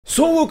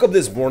So I woke up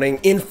this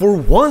morning and for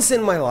once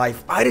in my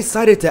life, I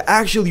decided to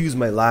actually use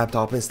my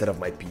laptop instead of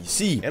my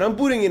PC. And I'm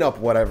booting it up,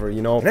 whatever,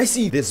 and I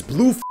see this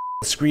blue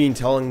screen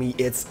telling me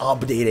it's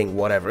updating,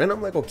 whatever. And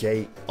I'm like,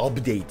 okay,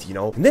 update,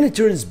 And then it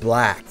turns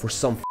black for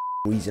some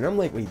reason. I'm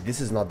like, wait,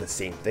 this is not the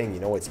same thing,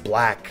 it's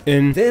black.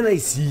 And then I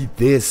see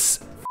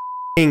this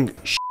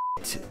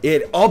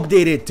it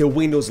updated to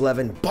Windows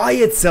 11 by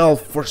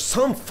itself for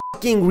some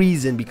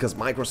reason because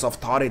Microsoft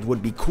thought it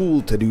would be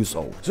cool to do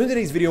so. So in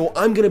today's video,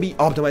 I'm gonna be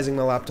optimizing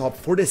my laptop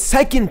for the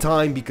second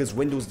time because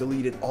Windows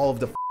deleted all of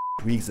the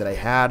tweaks that I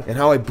had and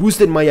how I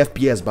boosted my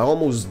FPS by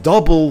almost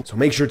double. So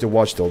make sure to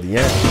watch till the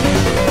end.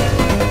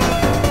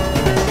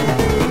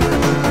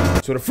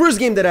 So the first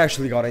game that I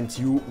actually got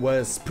into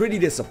was pretty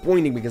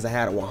disappointing because I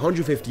had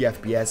 150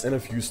 FPS and a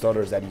few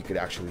stutters that you could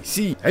actually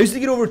see. I used to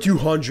get over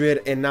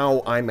 200 and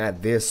now I'm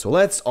at this, so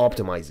let's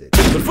optimize it.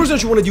 So the first thing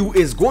you want to do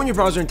is go in your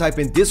browser and type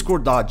in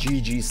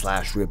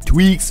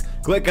discord.gg/riptweaks,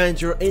 click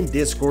enter, and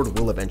Discord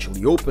will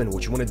eventually open.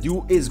 What you want to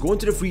do is go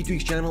into the free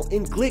tweaks channel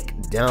and click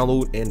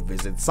download and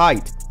visit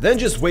site. Then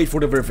just wait for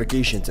the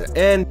verification to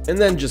end and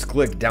then just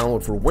click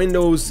download for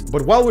Windows.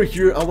 But while we're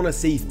here, I want to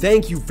say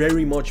thank you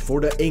very much for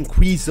the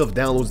increase of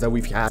downloads that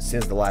we've had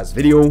since the last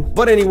video.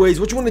 But anyways,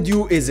 what you want to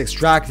do is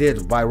extract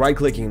it by right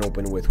clicking and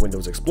open with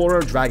Windows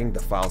Explorer, dragging the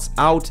files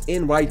out,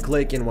 and right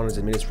click and run as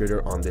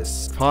administrator on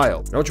this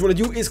file. Now what you want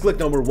to do is click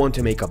number 1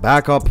 to make a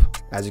backup,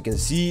 as you can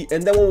see,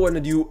 and then what we want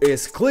to do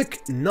is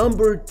click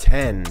number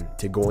 10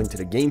 to go into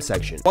the game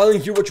section. While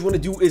in here, what you want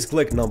to do is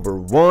click number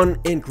 1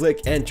 and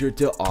click enter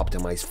to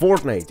optimize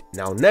Fortnite.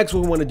 Now next,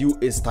 what we want to do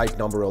is type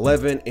number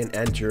 11 and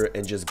enter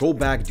and just go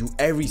back, do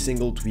every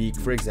single tweak.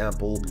 For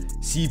example,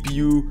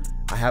 CPU,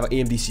 I have an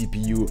AMD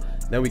CPU.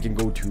 Then we can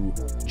go to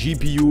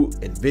GPU,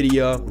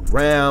 NVIDIA,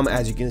 RAM.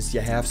 As you can see,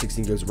 I have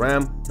 16 gigs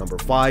RAM, number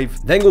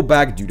 5. Then go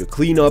back, do the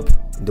cleanup,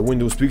 the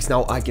Windows tweaks.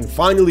 Now I can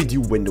finally do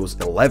Windows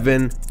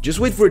 11. Just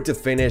wait for it to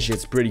finish.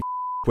 It's pretty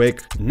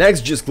quick.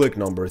 Next, just click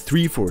number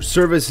 3 for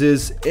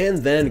services and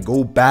then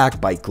go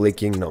back by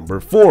clicking number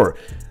 4.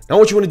 Now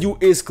what you want to do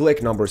is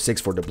click number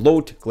 6 for the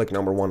bloat, click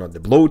number 1 on the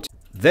bloat,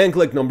 then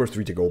click number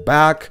 3 to go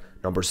back,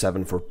 number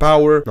 7 for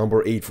power,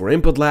 number 8 for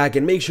input lag,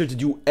 and make sure to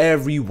do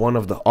every one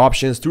of the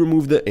options to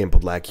remove the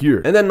input lag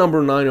here. And then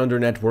number 9 under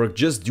network,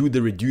 just do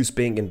the reduce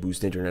ping and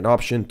boost internet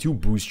option to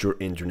boost your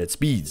internet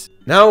speeds.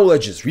 Now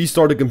let's just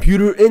restart the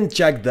computer and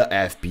check the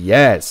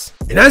FPS.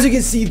 And as you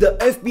can see, the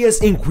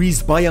FPS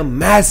increased by a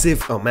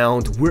massive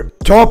amount. We're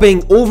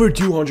topping over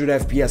 200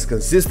 FPS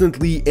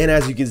consistently, and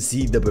as you can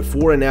see, the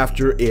before and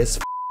after is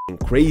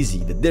crazy.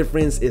 The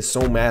difference is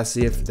so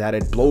massive that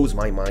it blows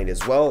my mind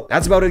as well.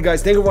 That's about it,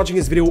 guys. Thank you for watching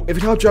this video. If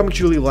it helped you out, make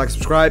sure you like,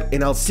 subscribe,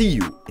 and I'll see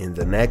you in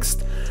the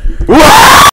next